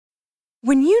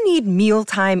When you need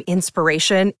mealtime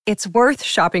inspiration, it's worth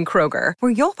shopping Kroger,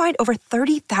 where you'll find over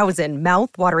 30,000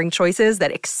 mouth-watering choices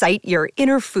that excite your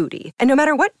inner foodie. And no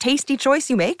matter what tasty choice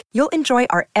you make, you'll enjoy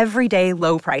our everyday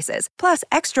low prices, plus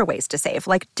extra ways to save,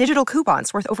 like digital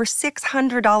coupons worth over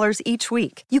 $600 each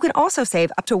week. You can also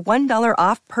save up to $1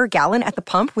 off per gallon at the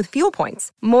pump with fuel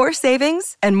points. More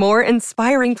savings and more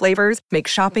inspiring flavors make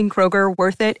shopping Kroger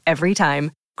worth it every time.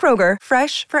 Kroger,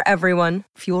 fresh for everyone.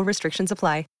 Fuel restrictions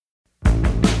apply.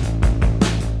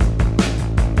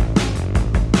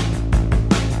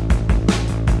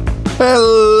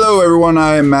 Hello, everyone.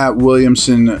 I am Matt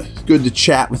Williamson. Good to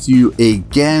chat with you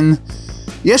again.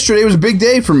 Yesterday was a big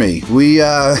day for me.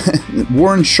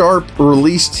 Warren Sharp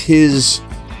released his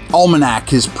almanac,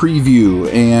 his preview,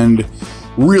 and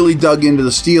really dug into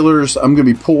the Steelers. I'm going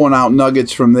to be pulling out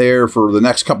nuggets from there for the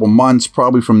next couple months,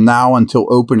 probably from now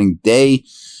until opening day.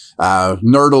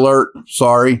 Nerd alert,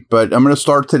 sorry, but I'm going to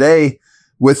start today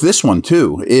with this one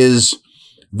too, is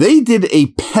they did a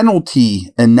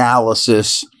penalty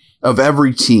analysis of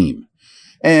every team.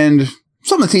 And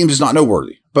some of the teams is not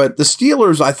noteworthy, but the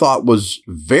Steelers I thought was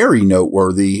very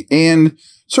noteworthy and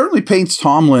certainly paints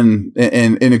Tomlin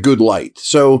in a good light.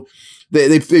 So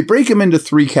they break him into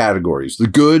three categories: the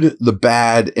good, the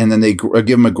bad, and then they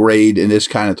give him a grade and just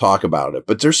kind of talk about it.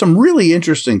 But there's some really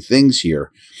interesting things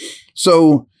here.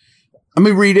 So let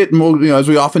me read it, and we'll, as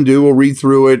we often do, we'll read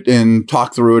through it and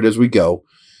talk through it as we go.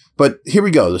 But here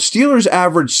we go. The Steelers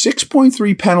averaged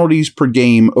 6.3 penalties per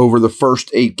game over the first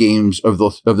 8 games of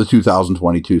the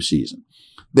 2022 season.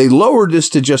 They lowered this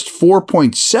to just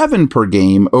 4.7 per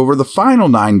game over the final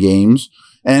 9 games.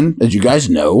 And as you guys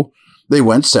know, they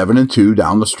went 7-2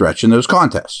 down the stretch in those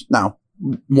contests. Now,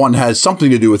 one has something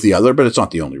to do with the other, but it's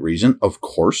not the only reason, of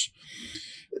course.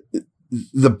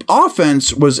 The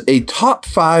offense was a top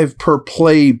 5 per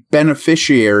play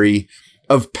beneficiary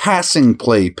of passing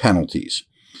play penalties.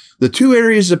 The two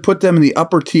areas that put them in the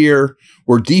upper tier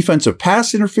were defensive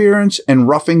pass interference and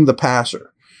roughing the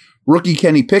passer. Rookie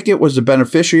Kenny Pickett was the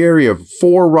beneficiary of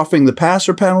 4 roughing the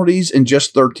passer penalties in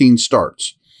just 13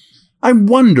 starts. I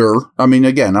wonder,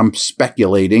 again, I'm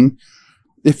speculating,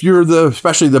 if you're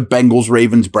especially the Bengals,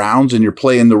 Ravens, Browns, and you're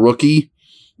playing the rookie,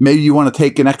 maybe you want to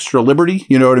take an extra liberty,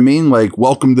 you know what I mean? Like,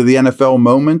 welcome to the NFL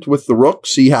moment with the rook,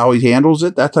 see how he handles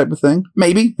it, that type of thing.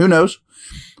 Maybe, who knows?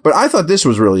 But I thought this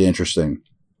was really interesting.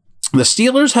 The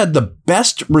Steelers had the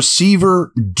best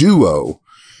receiver duo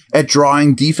at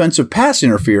drawing defensive pass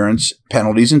interference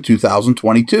penalties in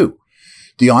 2022.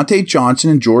 Deontay Johnson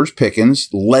and George Pickens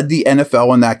led the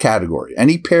NFL in that category.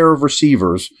 Any pair of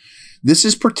receivers. This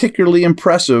is particularly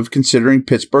impressive considering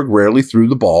Pittsburgh rarely threw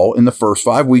the ball in the first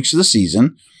 5 weeks of the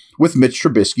season with Mitch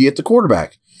Trubisky at the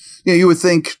quarterback. You would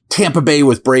think Tampa Bay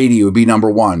with Brady would be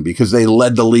number 1 because they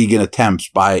led the league in attempts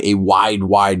by a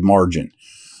wide margin.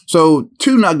 So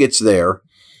 2 nuggets there.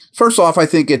 First off, I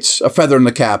think it's a feather in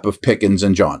the cap of Pickens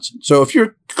and Johnson. So if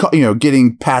you're,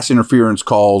 getting pass interference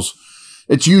calls,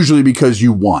 it's usually because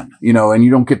you won, and you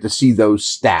don't get to see those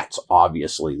stats.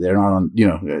 Obviously, they're not on,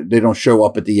 they don't show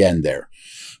up at the end there.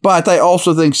 But I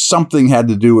also think something had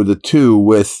to do with the two,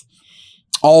 with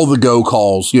all the go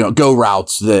calls, go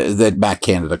routes that Matt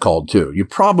Canada called too. You're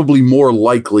probably more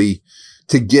likely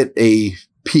to get a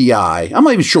PI. I'm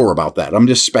not even sure about that. I'm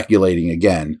just speculating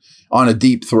again on a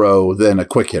deep throw than a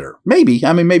quick hitter. Maybe.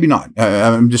 Maybe not.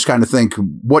 I'm just kind of think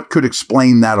what could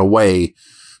explain that away.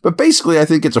 But basically, I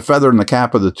think it's a feather in the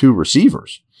cap of the 2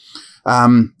 receivers.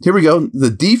 Here we go. The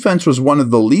defense was one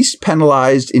of the least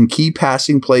penalized in key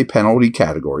passing play penalty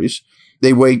categories.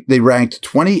 They ranked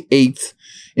 28th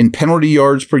in penalty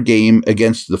yards per game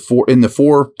against the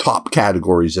 4 top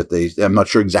categories that I'm not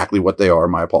sure exactly what they are.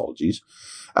 My apologies.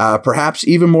 Perhaps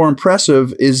even more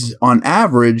impressive is, on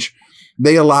average,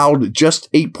 they allowed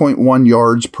just 8.1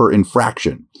 yards per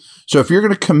infraction. So if you're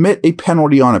going to commit a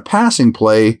penalty on a passing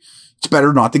play, it's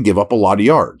better not to give up a lot of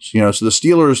yards. So the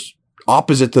Steelers,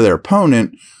 opposite to their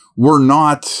opponent, were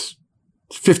not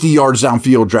 50 yards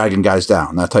downfield dragging guys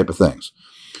down, that type of things.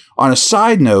 On a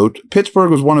side note, Pittsburgh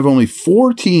was one of only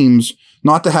 4 teams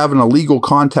not to have an illegal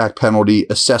contact penalty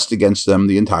assessed against them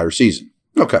the entire season.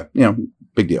 Okay,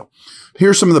 big deal.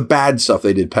 Here's some of the bad stuff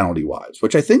they did penalty-wise,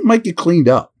 which I think might get cleaned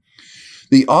up.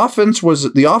 The offense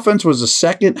was the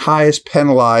second highest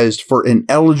penalized for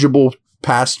ineligible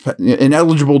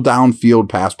downfield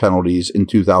pass penalties in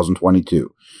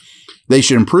 2022. They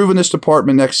should improve in this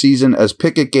department next season as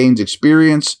Pickett gains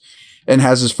experience and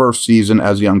has his first season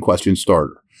as the unquestioned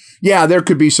starter. Yeah, there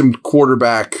could be some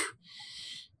quarterback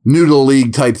new to the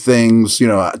league type things.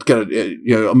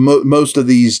 Most of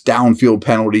these downfield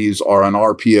penalties are on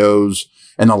RPOs,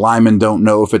 and the linemen don't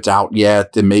know if it's out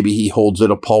yet, and maybe he holds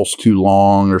it a pulse too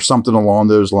long or something along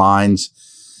those lines.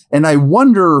 And I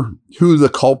wonder who the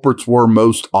culprits were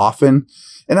most often.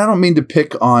 And I don't mean to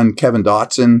pick on Kevin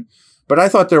Dotson, but I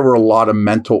thought there were a lot of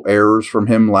mental errors from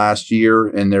him last year,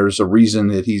 and there's a reason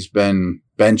that he's been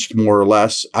benched more or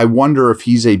less. I wonder if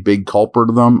he's a big culprit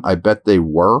of them. I bet they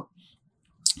were.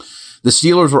 The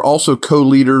Steelers were also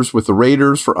co-leaders with the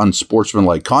Raiders for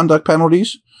unsportsmanlike conduct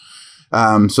penalties.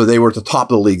 So they were at the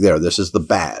top of the league there. This is the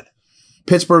bad.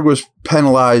 Pittsburgh was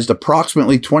penalized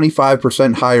approximately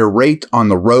 25% higher rate on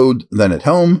the road than at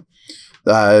home.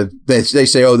 They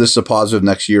say, oh, this is a positive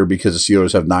next year because the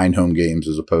Steelers have 9 home games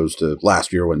as opposed to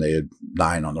last year when they had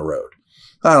 9 on the road.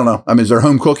 I don't know. I mean, is there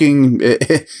home cooking at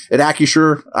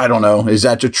Acrisure? I don't know. Is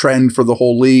that a trend for the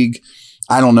whole league?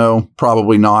 I don't know.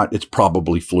 Probably not. It's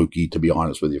probably fluky, to be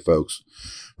honest with you folks.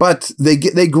 But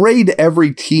they grade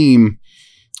every team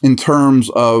in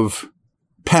terms of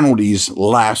penalties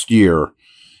last year.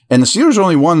 And the Steelers are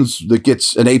only ones that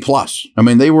gets an A+. I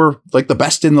mean, they were like the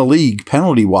best in the league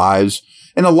penalty-wise.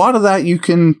 And a lot of that you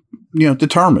can,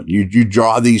 determine. You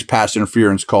draw these pass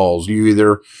interference calls. You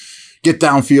either get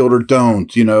downfield or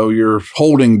don't. You're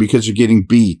holding because you're getting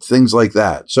beat, things like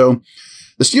that. So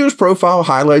the Steelers profile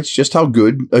highlights just how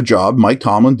good a job Mike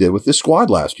Tomlin did with this squad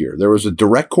last year. There was a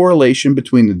direct correlation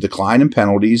between the decline in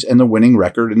penalties and the winning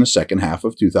record in the second half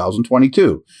of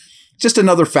 2022. Just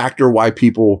another factor why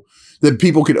people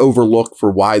could overlook for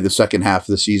why the second half of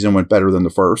the season went better than the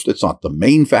first. It's not the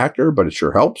main factor, but it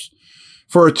sure helps.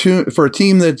 For a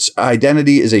team that's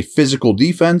identity is a physical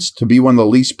defense, to be one of the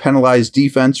least penalized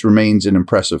defense remains an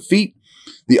impressive feat.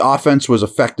 The offense was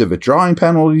effective at drawing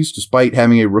penalties despite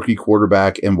having a rookie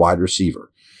quarterback and wide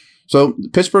receiver. So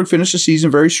Pittsburgh finished the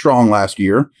season very strong last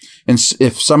year. And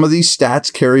if some of these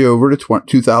stats carry over to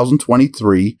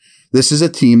 2023, this is a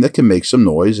team that can make some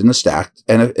noise in the stacked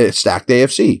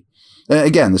AFC.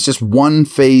 Again, it's just one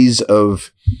phase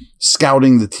of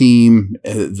scouting the team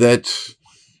that,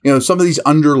 some of these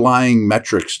underlying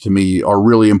metrics to me are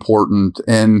really important.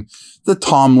 And the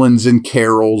Tomlins and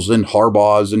Carrolls and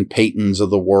Harbaughs and Paytons of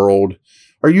the world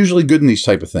are usually good in these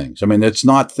type of things. I mean, it's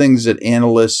not things that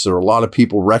analysts or a lot of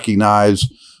people recognize,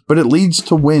 but it leads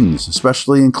to wins,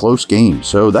 especially in close games.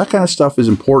 So that kind of stuff is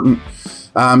important.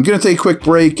 I'm going to take a quick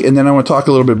break, and then I want to talk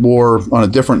a little bit more on a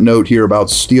different note here about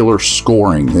Steelers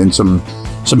scoring and some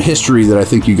history that I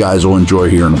think you guys will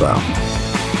enjoy hearing about.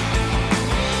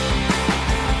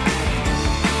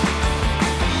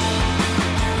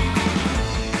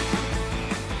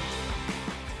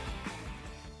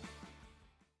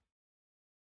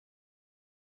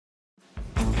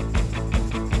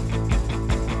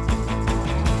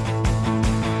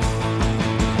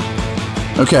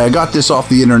 Okay, I got this off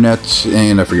the internet,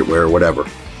 and I forget where, whatever.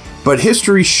 But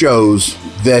history shows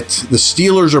that the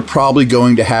Steelers are probably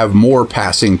going to have more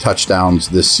passing touchdowns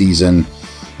this season,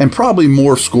 and probably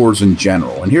more scores in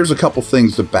general. And here's a couple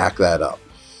things to back that up.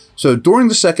 So during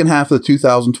the second half of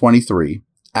 2023,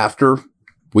 after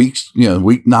week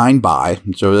 9 bye,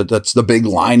 so that's the big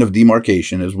line of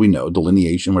demarcation, as we know,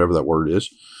 delineation, whatever that word is.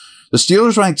 The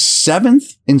Steelers ranked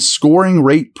 7th in scoring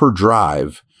rate per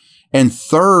drive and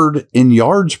 3rd in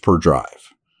yards per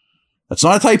drive. That's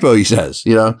not a typo, he says.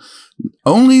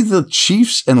 Only the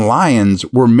Chiefs and Lions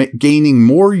were gaining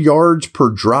more yards per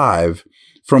drive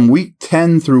from week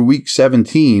 10 through week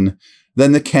 17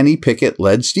 than the Kenny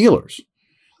Pickett-led Steelers.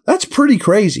 That's pretty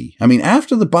crazy. I mean,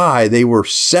 after the bye, they were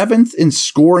 7th in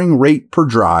scoring rate per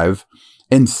drive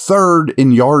and 3rd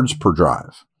in yards per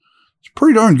drive. It's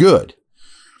pretty darn good.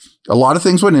 A lot of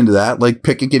things went into that, like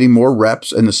Pickett getting more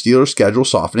reps and the Steelers' schedule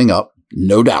softening up,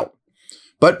 no doubt.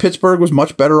 But Pittsburgh was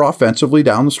much better offensively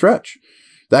down the stretch.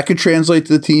 That could translate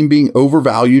to the team being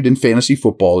overvalued in fantasy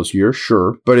football this year,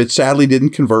 sure, but it sadly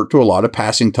didn't convert to a lot of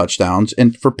passing touchdowns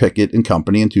and for Pickett and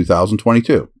company in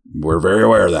 2022. We're very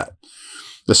aware of that.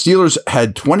 The Steelers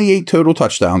had 28 total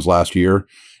touchdowns last year,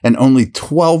 and only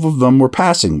 12 of them were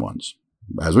passing ones,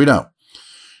 as we know.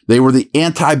 They were the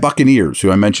anti-Buccaneers,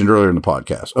 who I mentioned earlier in the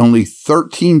podcast. Only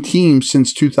 13 teams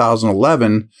since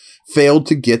 2011 failed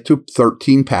to get to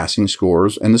 13 passing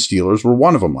scores, and the Steelers were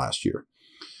one of them last year.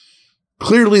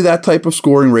 Clearly, that type of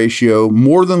scoring ratio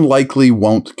more than likely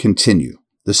won't continue.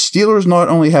 The Steelers not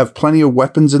only have plenty of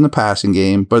weapons in the passing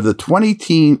game, but there's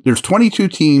 22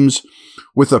 teams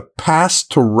with a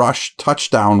pass-to-rush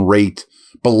touchdown rate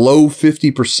below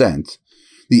 50%.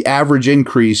 The average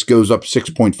increase goes up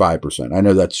 6.5%. I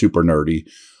know that's super nerdy,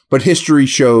 but history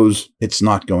shows it's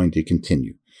not going to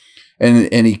continue.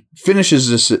 And he finishes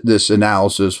this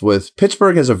analysis with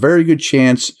Pittsburgh has a very good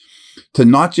chance to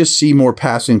not just see more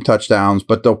passing touchdowns,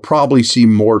 but they'll probably see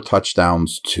more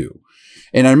touchdowns too.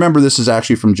 And I remember this is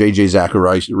actually from J.J.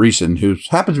 Zachariason, who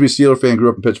happens to be a Steeler fan, grew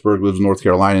up in Pittsburgh, lives in North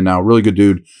Carolina now, really good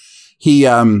dude.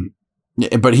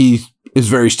 But he is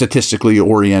very statistically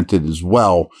oriented as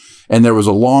well. And there was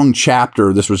a long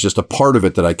chapter, this was just a part of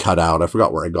it that I cut out, I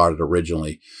forgot where I got it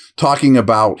originally, talking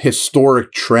about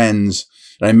historic trends.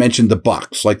 And I mentioned the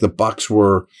Bucs, like the Bucs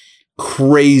were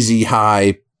crazy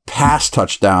high pass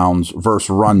touchdowns versus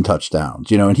run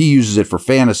touchdowns, and he uses it for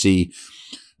fantasy.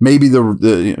 Maybe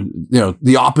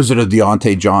the opposite of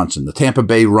Deontay Johnson. The Tampa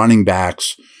Bay running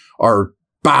backs are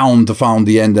bound to found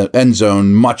the end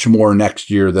zone much more next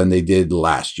year than they did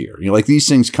last year. Like these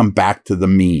things come back to the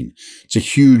mean. It's a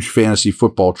huge fantasy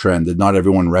football trend that not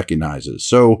everyone recognizes.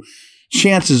 So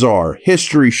chances are,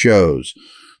 history shows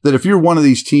that if you're one of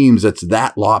these teams that's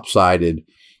that lopsided,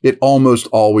 it almost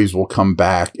always will come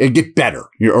back and get better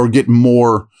or get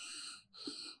more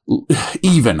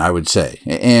even, I would say.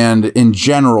 And in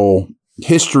general,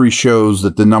 history shows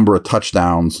that the number of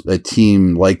touchdowns a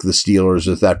team like the Steelers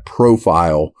with that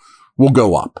profile will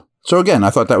go up. So again, I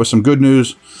thought that was some good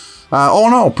news. All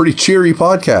in all, pretty cheery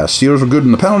podcast. Steelers are good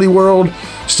in the penalty world.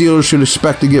 Steelers should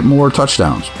expect to get more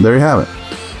touchdowns. There you have it.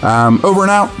 Over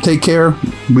and out. Take care.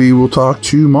 We will talk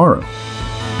tomorrow.